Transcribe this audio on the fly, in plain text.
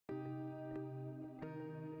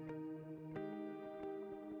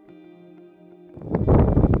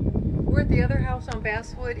We're at the other house on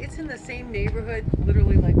Basswood. It's in the same neighborhood,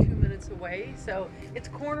 literally like 2 minutes away. So it's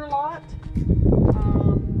corner lot.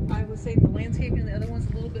 I would say the landscaping in the other one's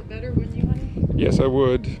a little bit better, wouldn't you, honey? Yes, I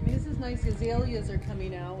would. I mean, this is nice. Azaleas are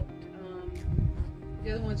coming out.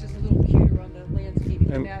 The other one's just a little cuter on the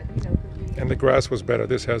landscaping. And, that, you know, could be, and the grass was better.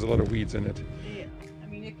 This has a lot of weeds in it. yeah, I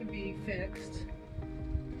mean, it can be fixed.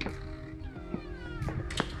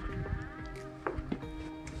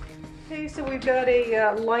 Okay, so we've got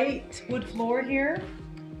a light wood floor here.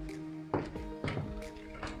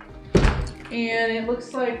 And it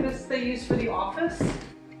looks like this they use for the office,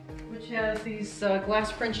 which has these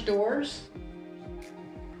glass French doors.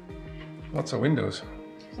 Lots of windows.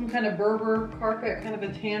 Some kind of Berber carpet, kind of a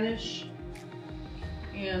tannish.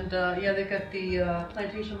 And yeah, they've got the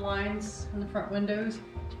plantation lines in the front windows.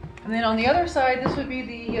 And then on the other side, this would be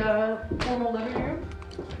the formal living room.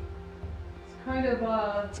 It's kind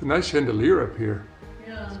of it's a nice chandelier up here.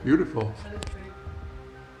 Yeah. It's beautiful.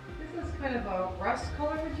 This is kind of a rust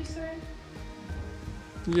color, would you say?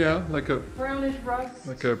 Yeah, like a brownish rust.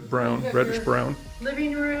 Like a brown, reddish brown.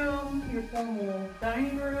 Living room, your formal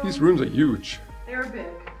dining room. These rooms are huge. They're big.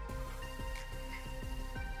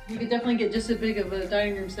 You could definitely get just as big of a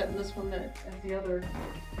dining room set in this one as the other.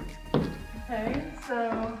 Okay,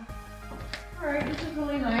 so, all right, this is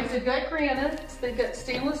really nice. They've got granite, they've got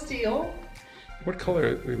stainless steel. What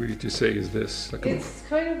color would you say is this? Like it's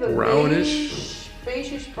kind of a brownish,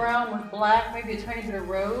 beigeish brown with black, maybe a tiny bit of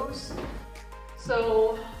rose.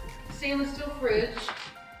 So, stainless steel fridge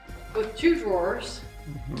with 2 drawers.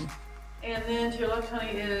 And then to your left,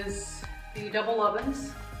 honey, is the double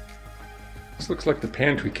ovens. This looks like the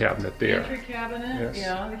pantry cabinet there. Pantry cabinet, yes.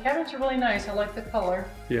 Yeah. The cabinets are really nice. I like the color.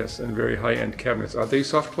 Yes, and very high-end cabinets. Are they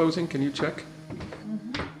soft closing? Can you check?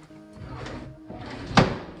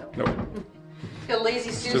 No. Got a lazy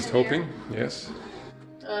Susan Just hoping, yes.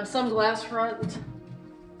 Some glass front.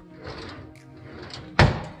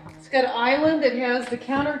 It's got an island that has the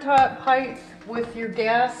countertop height with your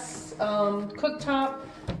gas cooktop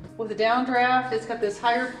with a downdraft. It's got this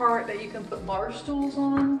higher part that you can put bar stools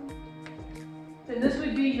on. Then this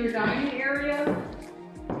would be your dining area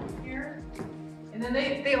here. And then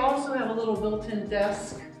they also have a little built-in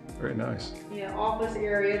desk. Very nice. Yeah, office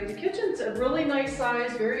area. The kitchen's a really nice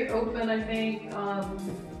size, very open, I think. I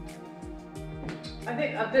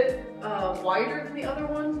think a bit wider than the other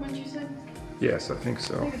one, wouldn't you say? Yes, I think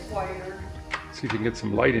so. I think it's wider. See if you can get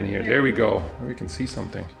some light in here. There we go. We can see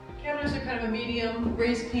something. Cabinets are kind of a medium,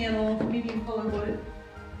 raised panel, medium color wood.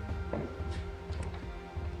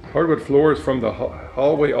 Hardwood floors from the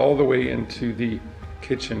hallway all the way into the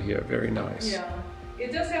kitchen here. Very nice. Yeah.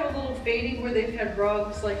 It does have a little fading where they've had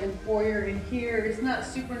rugs like in foyer and here. It's not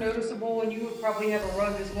super noticeable, and you would probably have a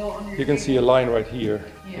rug as well on your You can see a line right here.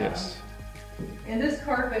 Yeah. Yes. And this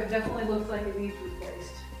carpet definitely looks like it needs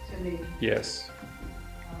replaced to me. Yes.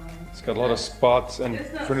 It's got a lot of spots and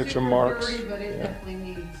it's not furniture super marks. dirty, but it definitely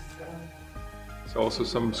needs. There's also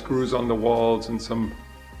some screws on the walls and some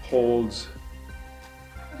holes.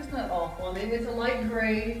 But it's not awful. I mean, it's a light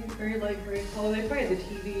gray, very light gray color. They probably have the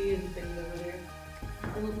TV and things over there.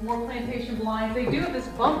 A little more plantation blinds. They do have this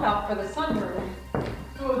bump out for the sunroom.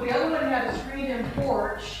 So the other one had a screened-in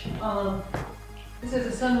porch. This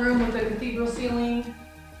is a sunroom with a cathedral ceiling.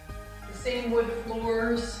 The same wood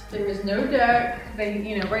floors. There is no deck. They,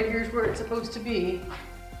 you know, right here is where it's supposed to be.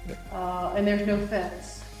 And there's no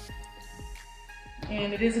fence.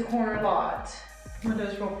 And it is a corner lot.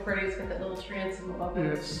 Window's real pretty. It's got that little transom above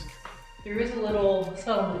it. Yes. There is a little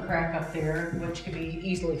settlement crack up there, which could be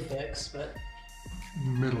easily fixed, but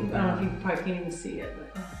In the middle I don't know if you probably can't even see it.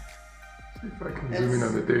 But see if I can zoom in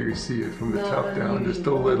on it. There you see it from the top not down, just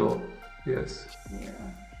a unusual. little. Yes. Yeah.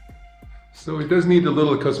 So it does need a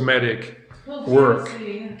little cosmetic work.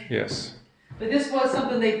 Yes. But this was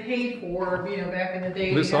something they paid for, you know, back in the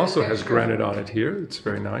day. This You got also has extra. granite on it here. It's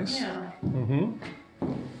very nice. Yeah. Mm-hmm.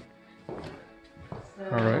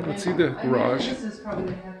 So, All right, let's see and the I think garage. This is probably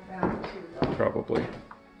the half bath too, though. Probably.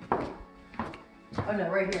 Oh no,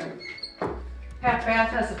 right here. Half bath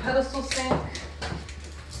has a pedestal sink.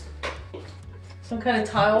 Some kind of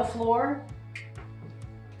tile floor.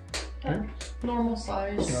 Okay. Normal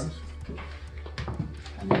size. Nice.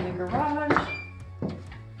 And then the garage.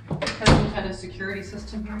 Has some kind of security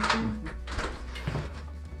system here too.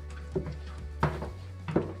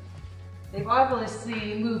 They've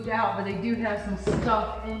obviously moved out, but they do have some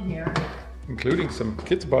stuff in here. Including some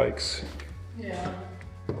kids' bikes. Yeah.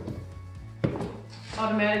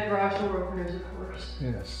 Automatic garage door openers, of course.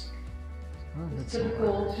 Yes. Oh, that's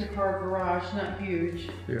Typical 2-car garage, not huge.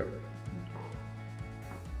 Yep.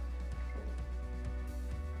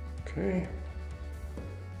 Okay.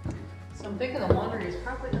 So I'm thinking the laundry is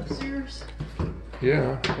probably upstairs.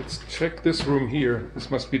 Yeah, let's check this room here.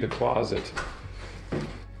 This must be the closet.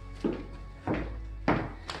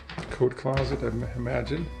 Coat closet, I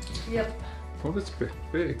imagine. Yep. Oh, that's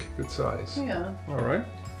big, good size. Yeah. All right.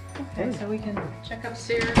 Okay, so we can check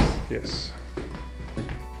upstairs. Yes.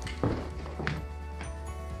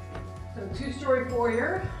 So 2-story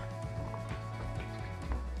foyer.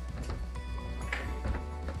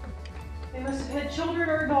 They must have had children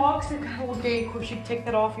or dogs. They've got a little gate. Of course, you can take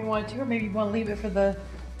that off if you want to, or maybe you want to leave it for the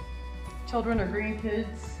children or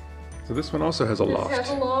grandkids. So this one also has a loft. This has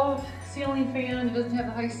a loft, ceiling fan. It doesn't have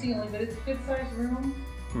the high ceiling, but it's a good sized room.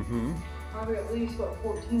 Mm-hmm. Probably at least, what,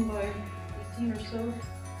 14 by 18 or so.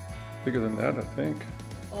 Bigger than that, I think.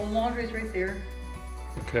 Oh, laundry's right there.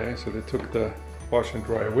 Okay, so they took the wash and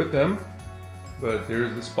dryer with them, but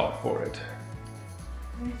there's the spot for it.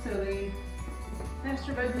 Okay, so the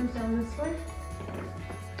master bedroom's down this way.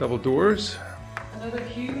 Double doors. Another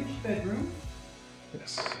huge bedroom.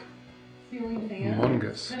 Yes. Ceiling fan.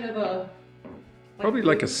 Humongous. Kind of a... Probably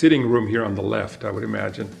like a sitting room here on the left, I would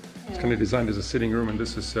imagine. It's kind of designed as a sitting room, and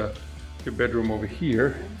this is your bedroom over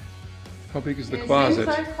here. How big is the closet?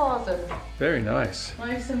 Same size closet. Very nice.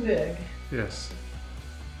 Nice and big. Yes.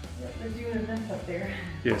 Yep, they're doing events up there.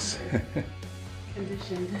 Yes.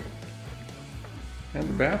 Conditioned. And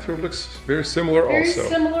the bathroom looks very similar Very also.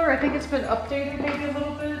 similar. I think it's been updated maybe a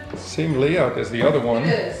little bit. Same layout as the other one.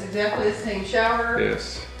 It is exactly the same. Shower.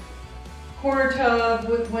 Yes. Corner tub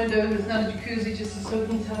with windows, not a jacuzzi, just a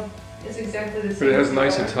soaking tub. It's exactly the same. But it has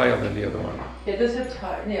nicer tile than the other one. It does have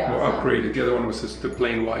tile, yeah. More upgraded. The other one was just the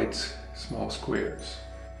plain white, small squares.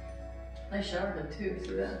 Nice shower head too,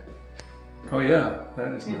 see that? Oh yeah,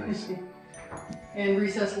 that is nice. And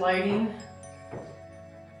recessed lighting.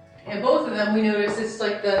 And both of them, we noticed it's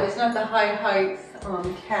like it's not the high height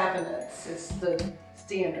cabinets, it's the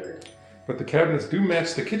standard. But the cabinets do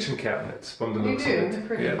match the kitchen cabinets from the looks of it. They do, they're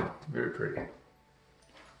pretty. Yeah, very pretty.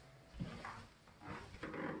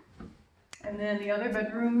 And then the other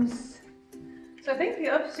bedrooms. So I think the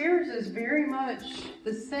upstairs is very much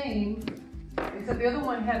the same, except the other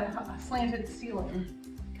one had a slanted ceiling.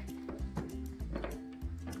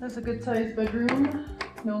 That's a good sized bedroom.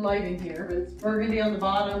 No light in here, but it's burgundy on the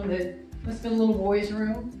bottom. That must have been a little boy's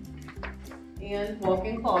room. And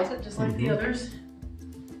walk-in closet, just like the others.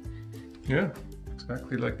 Yeah,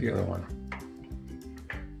 exactly like the other one.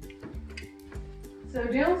 So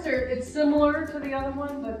downstairs, it's similar to the other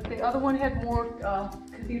one, but the other one had more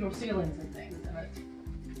cathedral ceilings and things in it.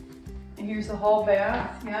 And here's the hall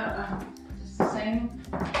bath, yeah, just the same.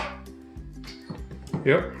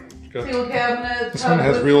 Yep. Steel cabinet. This one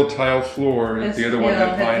has real tile floor, the other one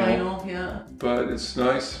had vinyl. vinyl. Yeah. But it's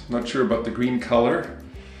nice. Not sure about the green color.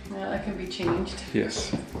 Yeah, that can be changed.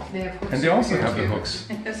 Yes. They have hooks. And they also have the too. hooks.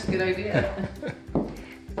 That's a good idea.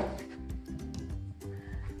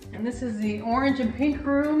 And this is the orange and pink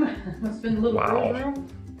room. Must have been the little girl room.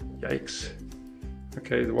 Yikes.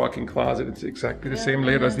 Okay, the walk-in closet, it's exactly the same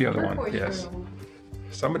layout as the other one. Yes. Room.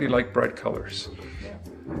 Somebody liked bright colors. Yeah.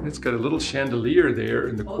 It's got a little chandelier there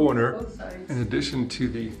in the corner. Both sides. In addition to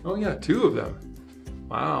the, oh yeah, 2 of them.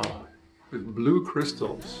 Wow. With blue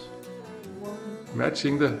crystals.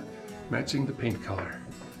 Matching the paint color.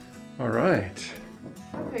 All right.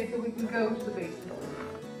 Okay, so we can go to the basement.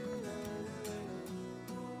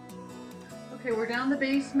 Okay, we're down the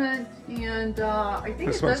basement, and I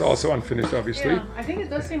think This one's also unfinished, obviously. Yeah, I think it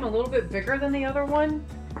does seem a little bit bigger than the other one.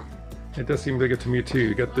 It does seem bigger to me too.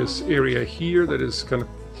 You got this area here that is kind of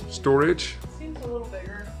storage. Seems a little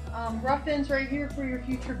bigger. Rough ends right here for your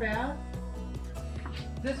future bath.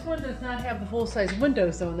 This one does not have the full-size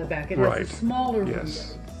windows though in the back. It has the smaller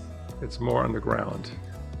windows. It's more underground.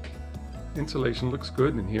 Insulation looks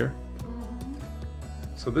good in here.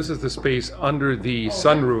 So this is the space under the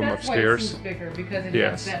sunroom that's upstairs. Why it seems bigger, because it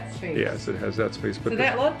has that space. Yes, it has that space. But so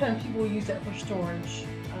that a lot of times people use that for storage.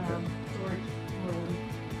 Storage room.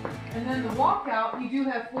 And then the walkout, you do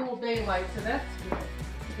have full daylight, so that's good.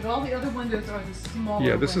 But all the other windows are the smaller.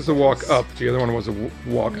 Yeah, this is a walk up. The other one was a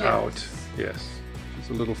walk out. Yes, it's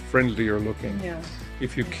a little friendlier looking. Yes.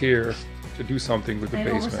 If you care to do something with the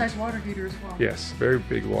basement. And oversized water heater as well. Yes, very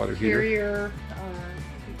big water heater. Carrier.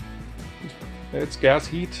 It's gas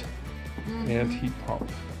heat and heat pump.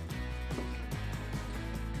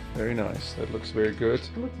 Very nice. That looks very good.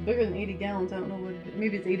 It looks bigger than 80 gallons. I don't know what it is.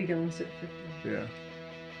 Maybe it's 80 gallons. Yeah.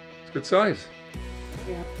 It's good size.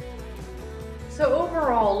 Yeah. So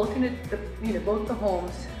overall, looking at both the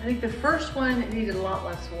homes, I think the first one needed a lot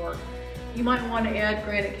less work. You might want to add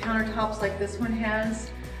granite countertops like this one has.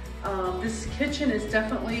 This kitchen is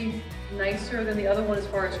definitely nicer than the other one as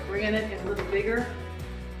far as granite and a little bigger.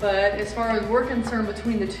 But as far as we're concerned,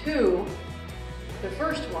 between the two, the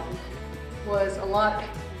first one was a lot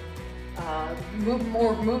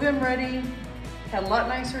more move-in ready, had a lot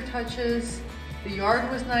nicer touches. The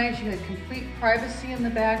yard was nice, you had complete privacy in the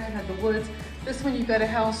back, you had the woods. This one, you've got a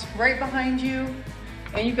house right behind you,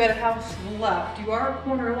 and you've got a house to the left. You are a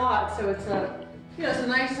corner lot, so it's a, you know, it's a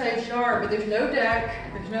nice sized yard, but there's no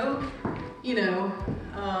deck, there's no, you know,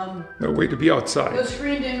 no way to be outside. no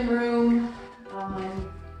screened in room,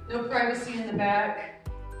 no privacy in the back.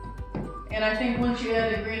 And I think once you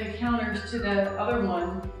add the granite counters to the other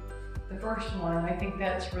one, the first one, I think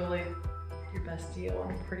that's really your best deal.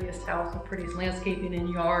 And the prettiest house, the prettiest landscaping and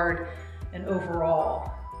yard, and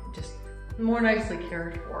overall, just more nicely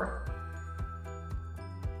cared for.